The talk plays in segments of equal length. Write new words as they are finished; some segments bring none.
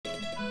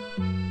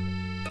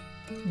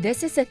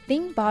This is a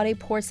thin-body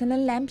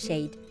porcelain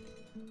lampshade.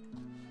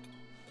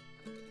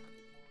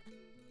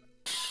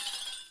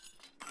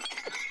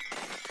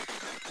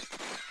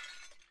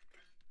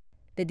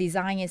 The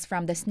design is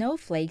from the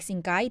snowflakes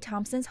in Guy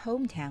Thompson's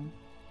hometown.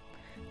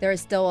 There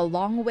is still a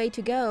long way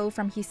to go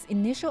from his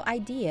initial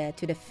idea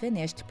to the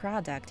finished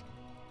product.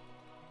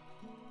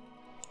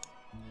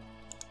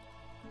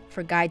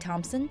 For Guy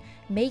Thompson,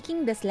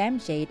 making this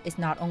lampshade is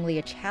not only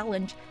a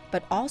challenge,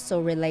 but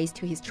also relates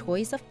to his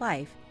choice of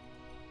life.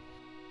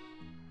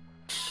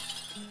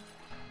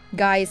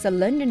 Guy is a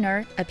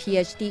Londoner, a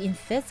PhD in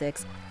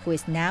physics, who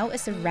is now a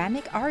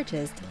ceramic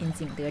artist in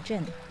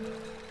Jingdezhen.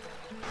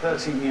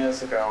 13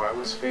 years ago, I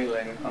was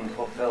feeling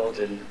unfulfilled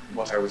in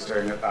what I was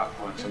doing at that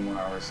point and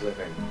where I was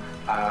living.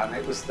 And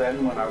it was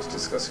then when I was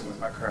discussing with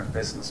my current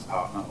business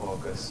partner,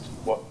 August,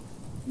 what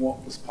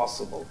was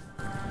possible.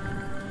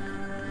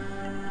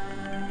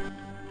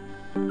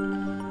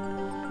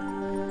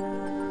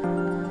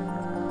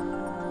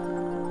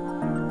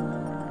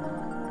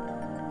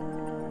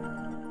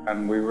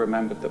 And we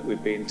remembered that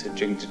we'd been to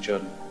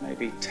Jingdezhen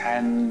maybe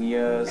 10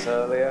 years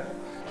earlier.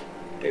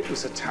 It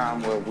was a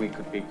town where we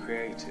could be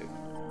creative.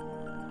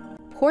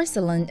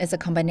 Porcelain is a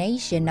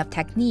combination of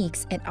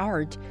techniques and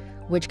art,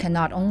 which can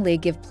not only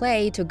give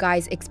play to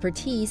Guy's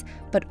expertise,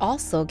 but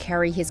also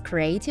carry his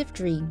creative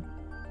dream.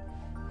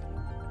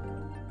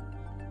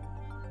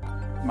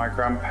 My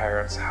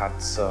grandparents had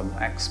some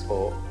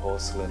export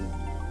porcelain,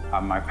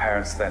 and my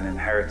parents then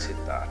inherited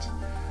that.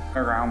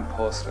 Around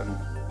porcelain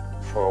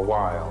for a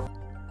while.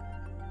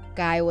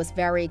 Guy was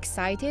very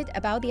excited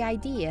about the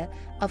idea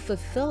of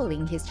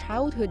fulfilling his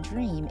childhood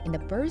dream in the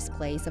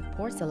birthplace of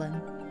porcelain.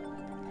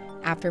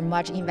 After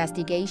much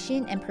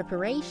investigation and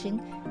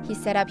preparation, he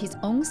set up his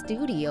own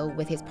studio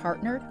with his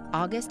partner,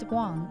 August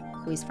Wang,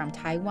 who is from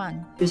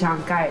Taiwan. 就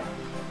像 Guy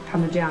他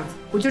们这样子，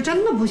我就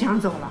真的不想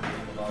走了，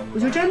我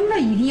就真的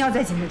一定要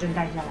在景德镇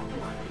待下来。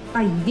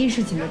那一定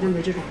是景德镇的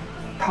这种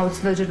陶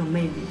瓷的这种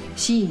魅力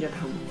吸引着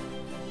他们。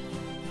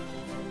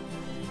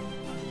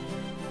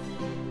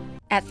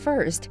 At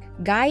first,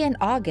 Guy and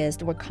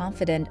August were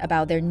confident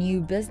about their new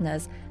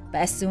business,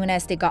 but as soon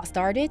as they got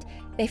started,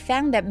 they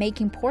found that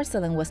making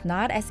porcelain was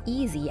not as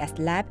easy as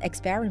lab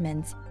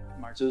experiments.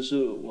 就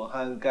是我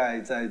和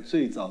盖在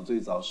最早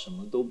什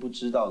么都不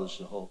知道的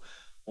时候，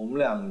我们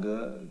两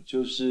个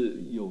就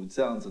是有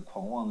这样子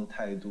狂妄的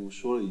态度，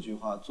说了一句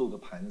话：做个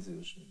盘子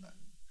有什么难的？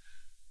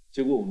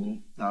结果我们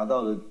拿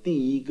到的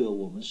第一个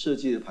我们设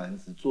计的盘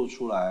子做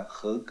出来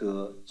合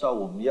格，照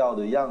我们要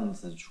的样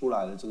子出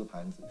来的这个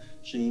盘子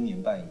是1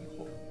年半以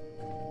后。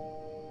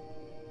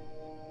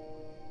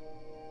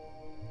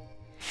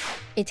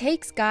 It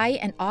takes Guy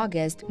and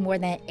August more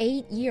than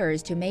 8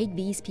 years to make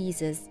these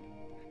pieces.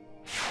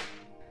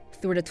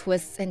 Through the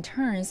twists and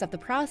turns of the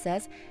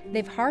process,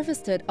 they've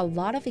harvested a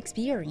lot of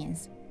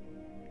experience.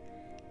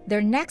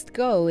 Their next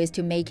goal is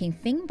to making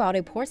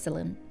thin-body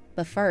porcelain,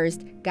 but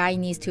first, Guy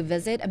needs to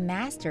visit a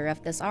master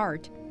of this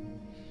art.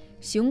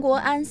 Xiong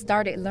Guoan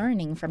started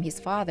learning from his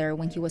father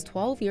when he was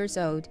 12 years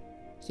old.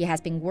 He has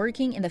been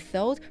working in the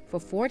field for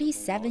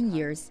 47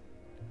 years.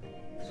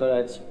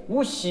 说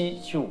无锡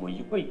去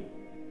为贵。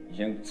 以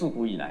前自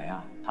古以来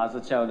啊，它是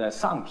叫的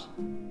上品，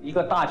一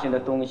个大型的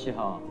东西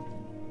哈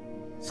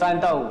，3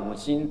到5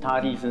斤，它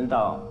提升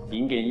到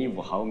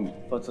0.15毫米，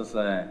或者是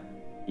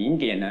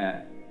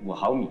0.5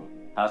毫米，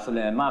它是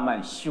慢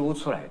慢修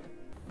出来的。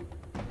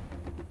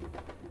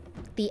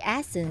The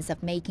essence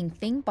of making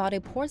thin-body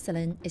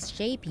porcelain is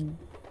shaping.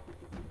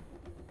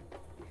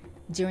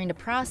 During the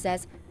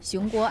process,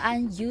 Xiong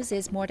Guoan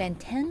uses more than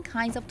 10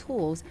 kinds of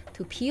tools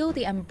to peel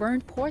the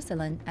unburned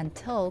porcelain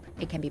until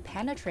it can be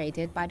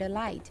penetrated by the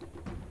light.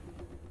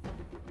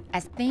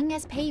 As thin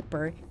as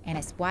paper and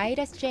as white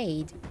as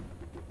jade,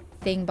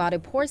 thin-body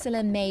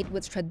porcelain made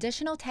with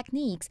traditional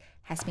techniques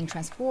has been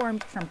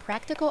transformed from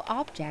practical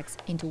objects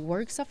into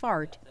works of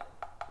art.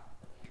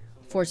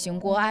 For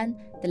Xiong Guoan,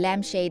 the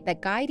lampshade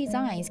that Guy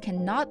designs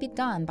cannot be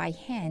done by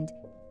hand.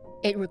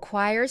 It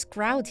requires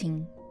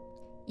grouting.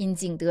 In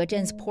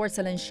Jingdezhen's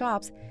porcelain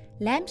shops,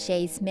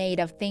 lampshades made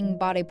of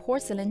thin-body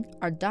porcelain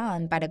are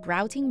done by the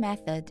grouting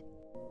method.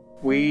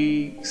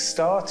 We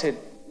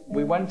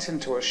went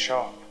into a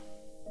shop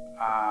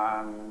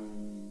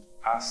and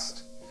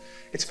asked,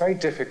 it's very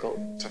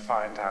difficult to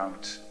find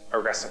out a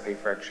recipe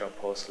for eggshell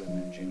porcelain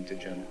in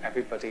Jingdezhen.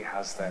 Everybody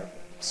has their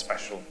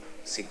special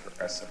secret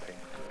recipe.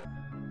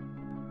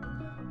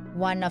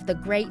 One of the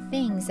great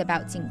things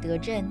about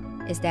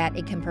Jingdezhen is that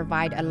it can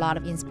provide a lot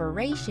of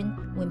inspiration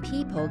when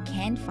people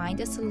can't find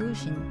a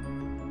solution.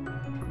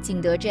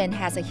 Jingdezhen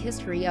has a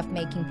history of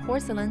making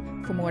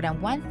porcelain for more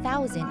than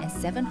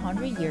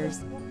 1,700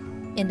 years.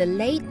 In the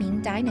late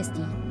Ming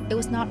Dynasty, it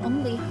was not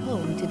only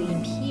home to the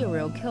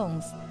imperial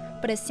kilns,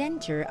 but a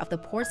center of the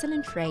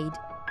porcelain trade.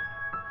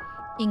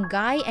 In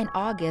Guy and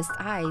August's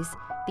eyes,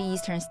 the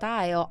Eastern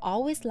style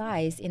always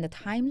lies in the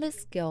timeless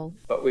skill.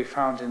 But we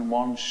found in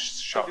one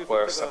shop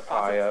where a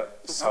supplier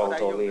sold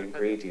all the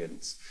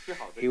ingredients,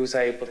 he was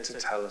able to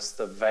tell us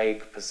the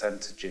vague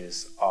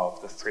percentages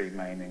of the three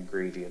main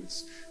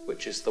ingredients,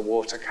 which is the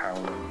water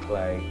kaolin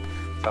clay,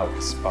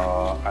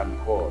 feldspar and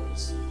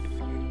quartz.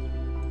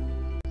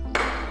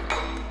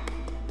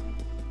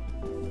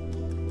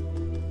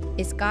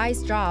 It's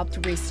Guy's job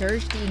to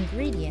research the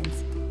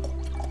ingredients.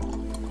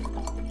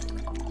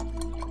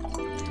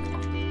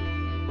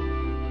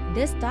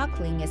 This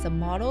duckling is a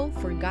model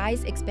for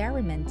Guy's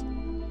experiment.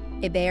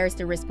 It bears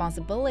the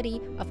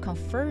responsibility of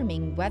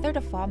confirming whether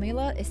the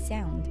formula is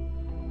sound.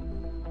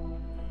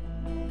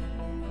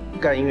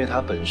 盖因为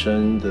他本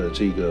身的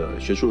这个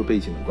学术的背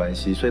景的关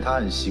系，所以他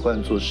很习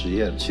惯做实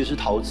验。其实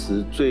陶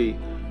瓷最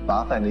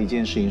麻烦的一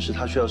件事情是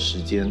它需要时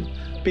间，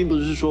并不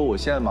是说我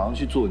现在马上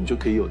去做你就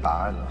可以有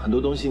答案了。很多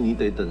东西你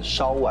得等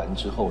烧完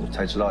之后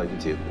才知道一个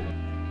结果。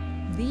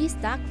These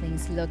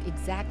ducklings look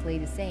exactly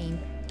the same,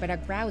 but are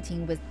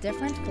grouting with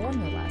different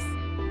formulas.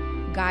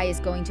 Guy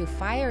is going to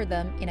fire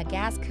them in a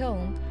gas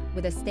kiln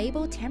with a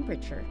stable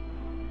temperature.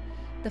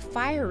 The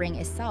firing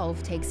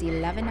itself takes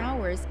 11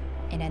 hours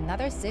and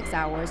another 6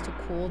 hours to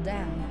cool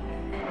down.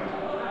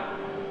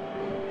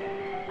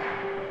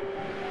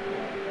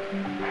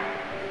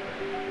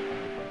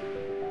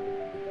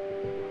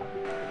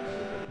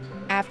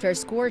 After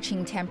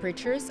scorching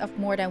temperatures of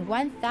more than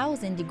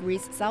 1,000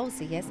 degrees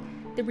Celsius,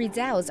 the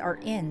results are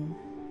in.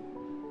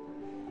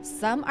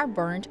 Some are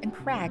burnt and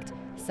cracked,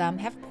 some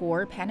have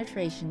poor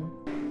penetration.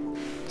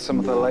 Some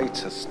of the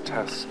latest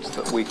tests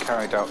that we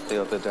carried out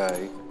the other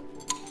day.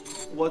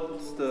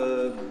 What's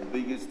the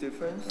biggest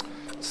difference?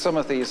 Some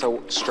of these are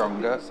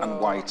stronger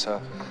and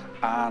whiter,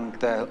 and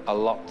they're a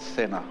lot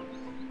thinner.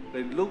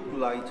 They look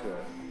lighter.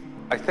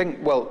 I think,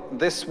 well,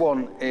 this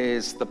one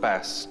is the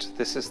best.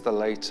 This is the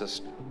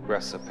latest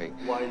recipe.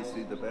 Why is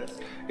it the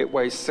best? It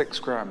weighs 6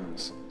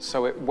 grams,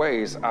 so it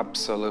weighs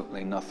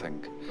absolutely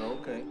nothing.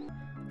 Okay.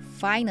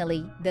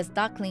 Finally, this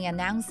duckling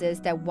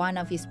announces that one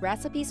of his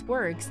recipes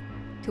works.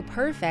 To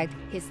perfect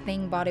his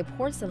thin-bodied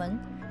porcelain,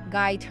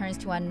 Guy turns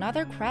to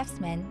another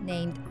craftsman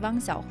named Wang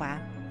Xiaohua.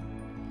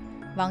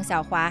 Wang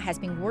Xiaohua has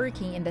been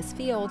working in this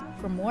field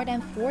for more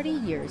than 40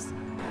 years.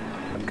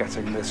 I'm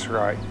getting this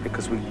right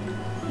because we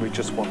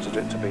just wanted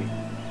it to be.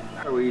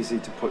 How easy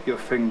to put your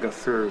finger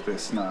through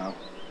this now.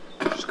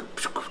 Just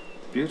go,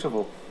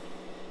 beautiful.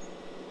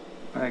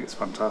 I think it's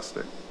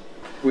fantastic.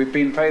 We've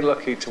been very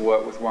lucky to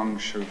work with Wang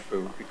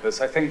Shufu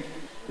because I think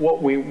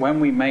when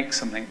we make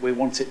something, we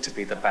want it to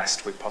be the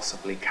best we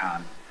possibly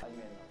can.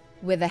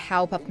 With the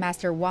help of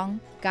Master Wang,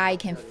 Guy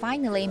can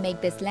finally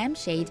make this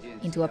lampshade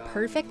into a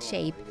perfect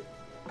shape.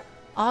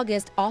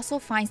 August also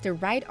finds the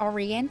right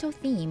oriental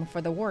theme for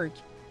the work.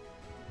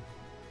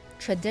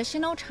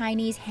 Traditional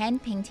Chinese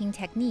hand-painting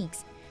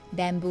techniques,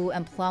 bamboo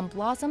and plum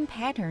blossom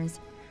patterns,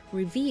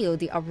 reveal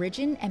the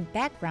origin and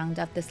background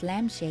of this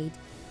lampshade.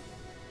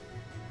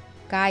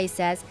 Guy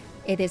says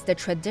it is the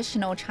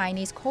traditional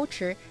Chinese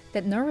culture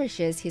that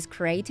nourishes his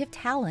creative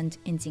talent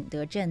in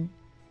Jingdezhen.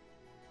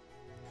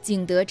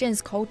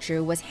 Jingdezhen's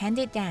culture was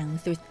handed down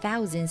through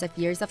thousands of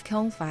years of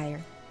kiln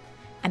fire.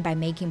 And by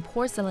making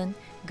porcelain,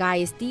 Guy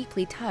is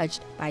deeply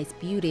touched by its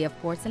beauty of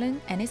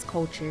porcelain and its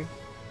culture.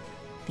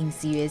 丁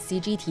思月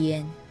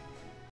CGTN